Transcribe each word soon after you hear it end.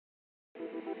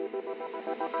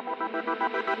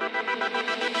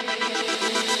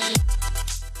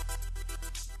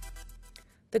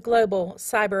The Global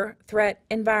Cyber Threat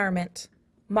Environment,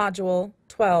 Module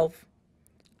 12,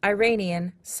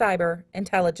 Iranian Cyber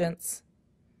Intelligence.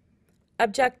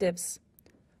 Objectives.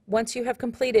 Once you have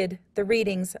completed the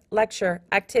readings, lecture,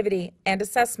 activity, and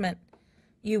assessment,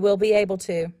 you will be able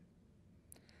to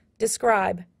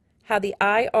describe how the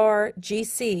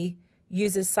IRGC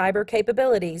uses cyber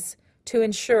capabilities to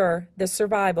ensure the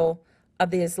survival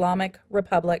of the Islamic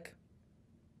Republic.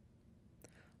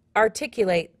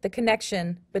 Articulate the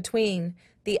connection between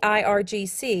the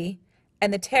IRGC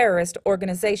and the terrorist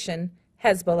organization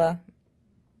Hezbollah.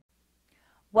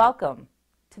 Welcome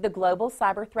to the Global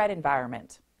Cyber Threat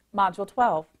Environment, Module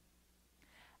 12.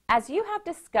 As you have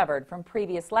discovered from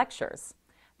previous lectures,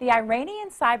 the Iranian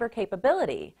cyber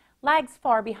capability lags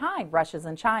far behind Russia's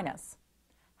and China's.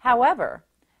 However,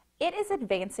 it is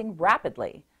advancing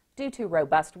rapidly due to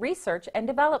robust research and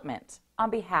development on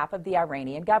behalf of the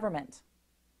Iranian government.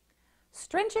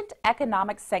 Stringent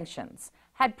economic sanctions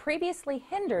had previously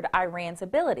hindered Iran's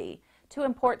ability to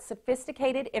import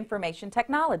sophisticated information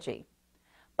technology,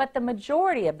 but the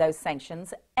majority of those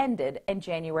sanctions ended in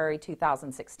January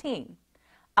 2016,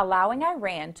 allowing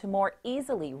Iran to more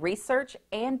easily research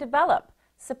and develop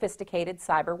sophisticated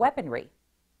cyber weaponry.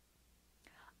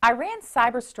 Iran's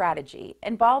cyber strategy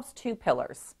involves two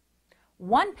pillars.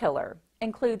 One pillar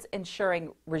includes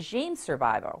ensuring regime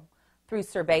survival through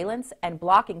surveillance and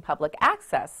blocking public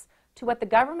access to what the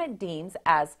government deems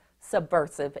as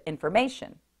subversive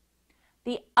information.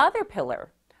 The other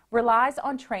pillar relies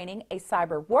on training a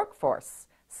cyber workforce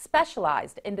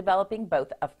specialized in developing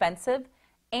both offensive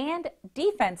and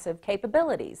defensive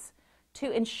capabilities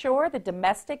to ensure the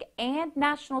domestic and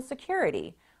national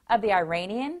security of the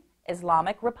Iranian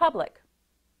Islamic Republic.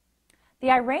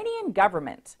 The Iranian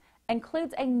government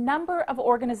includes a number of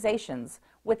organizations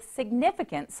with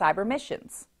significant cyber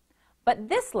missions, but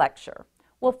this lecture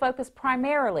will focus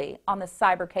primarily on the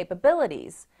cyber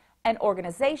capabilities and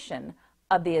organization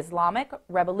of the Islamic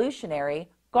Revolutionary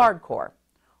Guard Corps,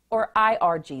 or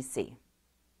IRGC.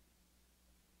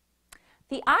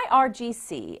 The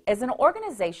IRGC is an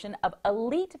organization of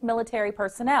elite military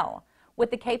personnel with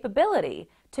the capability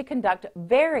to conduct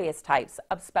various types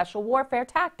of special warfare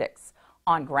tactics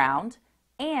on ground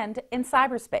and in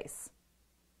cyberspace.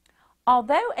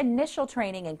 Although initial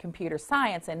training in computer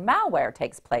science and malware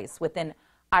takes place within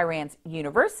Iran's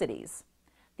universities,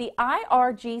 the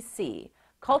IRGC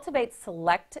cultivates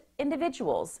select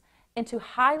individuals into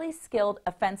highly skilled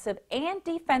offensive and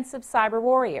defensive cyber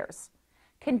warriors,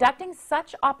 conducting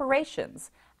such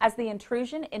operations as the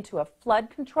intrusion into a flood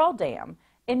control dam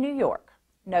in New York,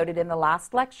 noted in the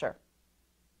last lecture.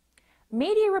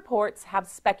 Media reports have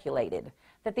speculated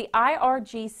that the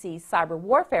IRGC cyber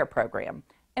warfare program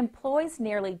employs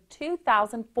nearly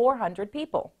 2,400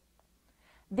 people.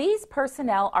 These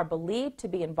personnel are believed to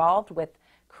be involved with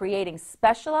creating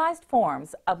specialized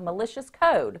forms of malicious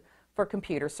code for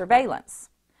computer surveillance,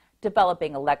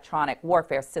 developing electronic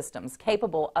warfare systems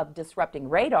capable of disrupting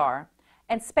radar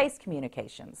and space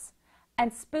communications,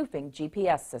 and spoofing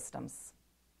GPS systems.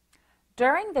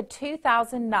 During the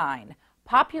 2009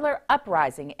 popular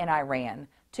uprising in Iran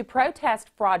to protest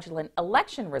fraudulent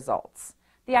election results,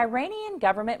 the Iranian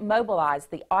government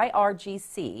mobilized the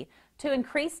IRGC to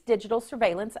increase digital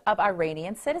surveillance of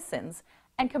Iranian citizens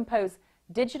and compose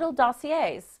digital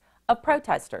dossiers of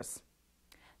protesters.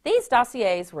 These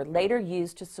dossiers were later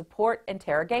used to support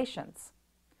interrogations.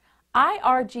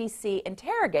 IRGC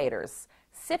interrogators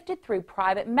sifted through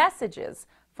private messages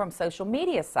from social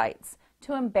media sites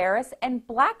to embarrass and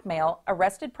blackmail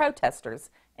arrested protesters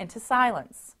into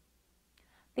silence.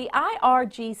 The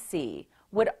IRGC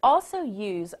would also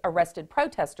use arrested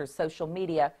protesters' social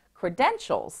media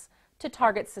credentials to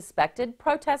target suspected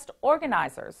protest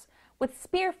organizers with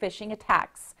spear phishing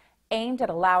attacks aimed at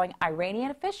allowing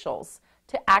Iranian officials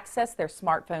to access their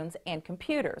smartphones and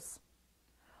computers.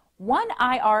 One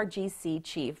IRGC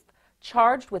chief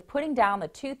charged with putting down the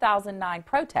 2009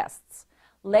 protests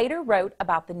later wrote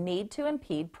about the need to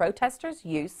impede protesters'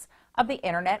 use of the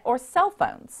internet or cell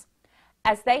phones,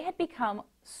 as they had become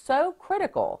so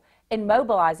critical in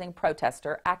mobilizing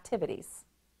protester activities.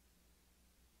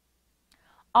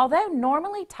 Although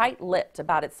normally tight-lipped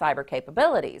about its cyber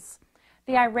capabilities,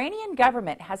 the Iranian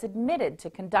government has admitted to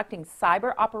conducting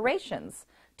cyber operations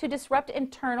to disrupt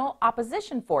internal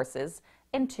opposition forces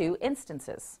in two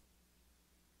instances.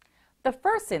 The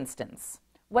first instance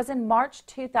was in March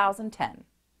 2010,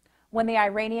 when the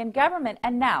Iranian government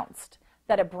announced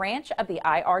that a branch of the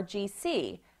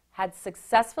IRGC had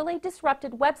successfully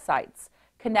disrupted websites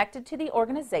connected to the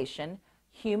organization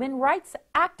human rights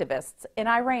activists in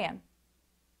Iran.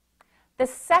 The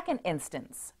second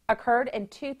instance occurred in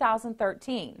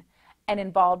 2013 and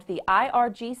involved the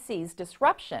IRGC's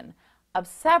disruption of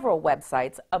several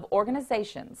websites of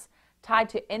organizations tied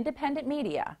to independent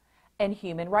media and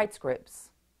human rights groups.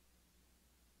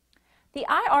 The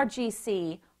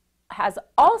IRGC has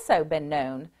also been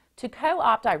known to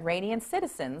co-opt Iranian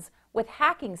citizens with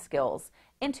hacking skills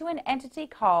into an entity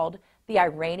called the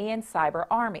Iranian Cyber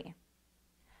Army.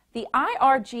 The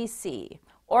IRGC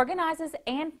organizes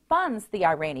and funds the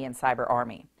Iranian Cyber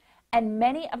Army, and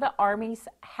many of the Army's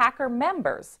hacker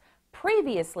members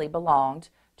previously belonged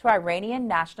to Iranian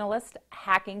nationalist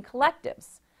hacking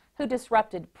collectives who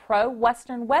disrupted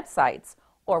pro-Western websites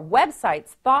or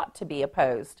websites thought to be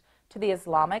opposed to the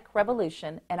Islamic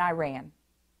Revolution in Iran.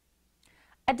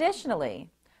 Additionally,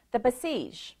 the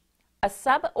Basij, a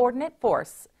subordinate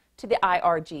force to the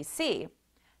IRGC,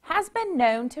 has been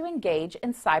known to engage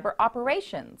in cyber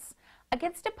operations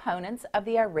against opponents of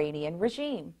the Iranian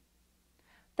regime.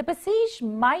 The Basij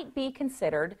might be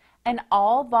considered an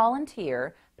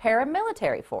all-volunteer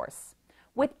paramilitary force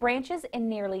with branches in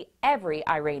nearly every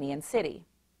Iranian city.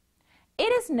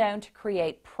 It is known to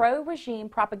create pro-regime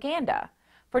propaganda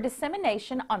for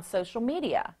dissemination on social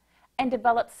media and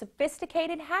develop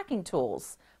sophisticated hacking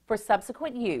tools for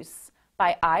subsequent use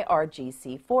by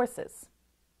IRGC forces.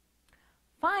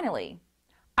 Finally,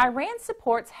 Iran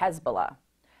supports Hezbollah,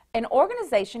 an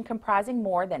organization comprising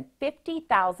more than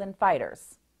 50,000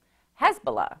 fighters.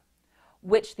 Hezbollah,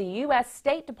 which the U.S.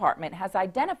 State Department has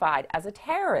identified as a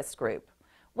terrorist group,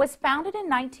 was founded in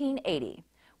 1980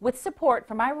 with support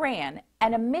from Iran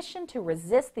and a mission to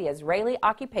resist the Israeli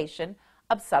occupation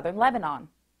of southern Lebanon.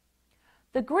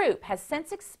 The group has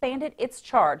since expanded its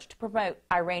charge to promote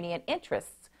Iranian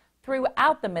interests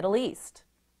throughout the Middle East,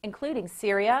 including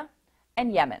Syria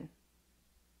and Yemen.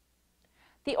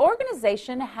 The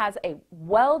organization has a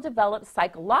well-developed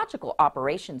psychological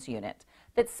operations unit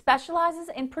that specializes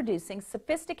in producing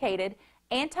sophisticated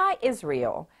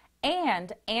anti-Israel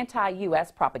and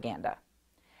anti-U.S. propaganda.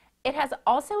 It has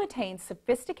also attained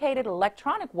sophisticated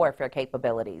electronic warfare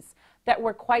capabilities that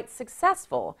were quite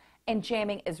successful in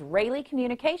jamming Israeli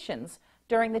communications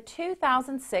during the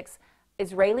 2006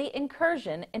 Israeli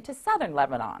incursion into southern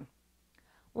Lebanon.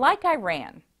 Like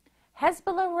Iran,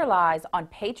 Hezbollah relies on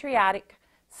patriotic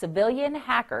civilian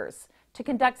hackers to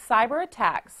conduct cyber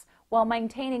attacks while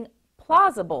maintaining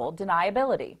plausible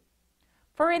deniability.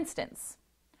 For instance,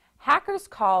 hackers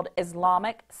called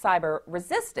Islamic Cyber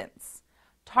Resistance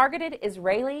targeted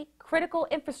Israeli critical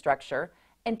infrastructure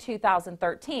in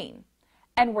 2013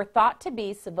 and were thought to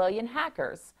be civilian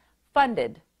hackers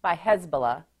funded by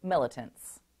Hezbollah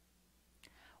militants.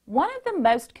 One of the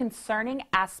most concerning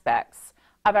aspects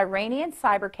of Iranian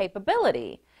cyber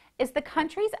capability is the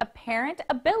country's apparent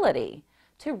ability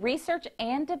to research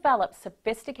and develop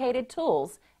sophisticated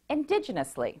tools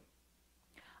indigenously.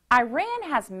 Iran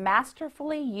has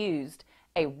masterfully used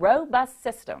a robust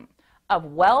system of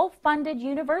well-funded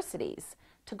universities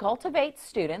to cultivate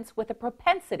students with a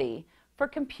propensity for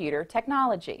computer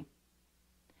technology.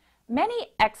 Many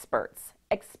experts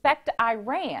expect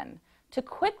Iran to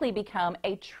quickly become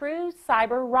a true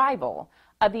cyber rival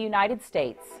of the United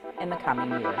States in the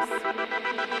coming years.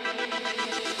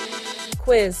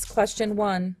 Quiz question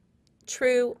 1.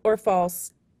 True or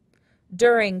false?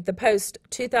 During the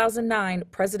post-2009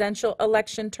 presidential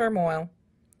election turmoil,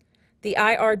 the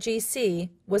IRGC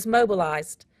was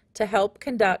mobilized to help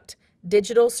conduct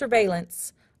digital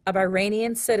surveillance of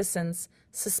Iranian citizens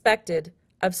suspected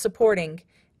of supporting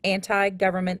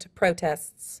anti-government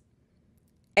protests.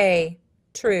 A.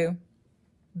 True.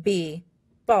 B.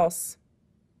 False.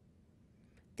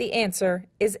 The answer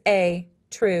is A.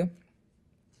 True.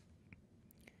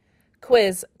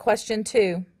 Quiz question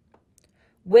 2.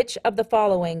 Which of the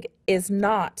following is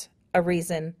not a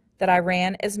reason that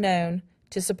Iran is known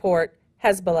to support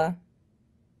Hezbollah?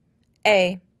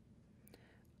 A.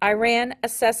 Iran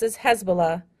assesses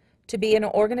Hezbollah to be an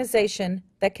organization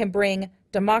that can bring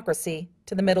democracy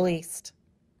to the Middle East.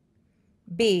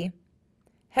 B.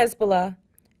 Hezbollah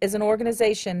is an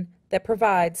organization that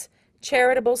provides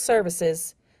charitable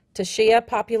services to Shia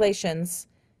populations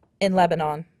in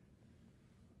Lebanon.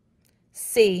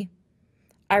 C.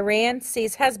 Iran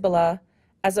sees Hezbollah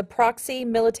as a proxy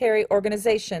military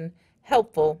organization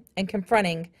helpful in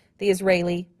confronting the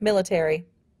Israeli military.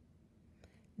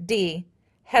 D.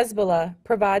 Hezbollah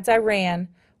provides Iran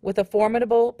with a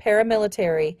formidable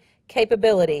paramilitary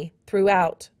capability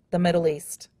throughout the Middle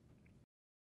East.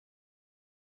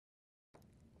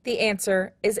 The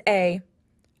answer is A.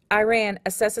 Iran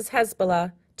assesses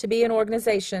Hezbollah to be an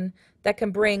organization that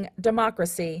can bring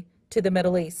democracy to the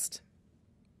Middle East.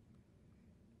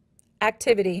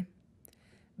 Activity.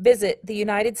 Visit the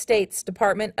United States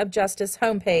Department of Justice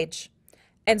homepage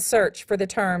and search for the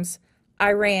terms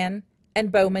Iran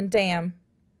and Bowman Dam.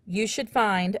 You should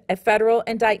find a federal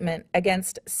indictment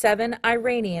against 7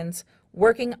 Iranians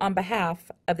working on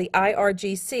behalf of the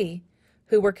IRGC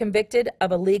who were convicted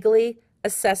of illegally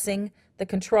assessing the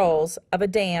controls of a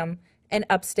dam in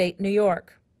upstate New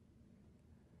York.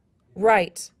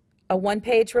 Write a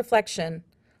one-page reflection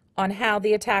on how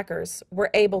the attackers were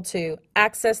able to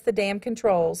access the dam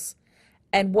controls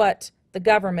and what the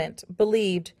government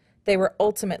believed they were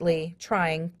ultimately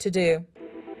trying to do.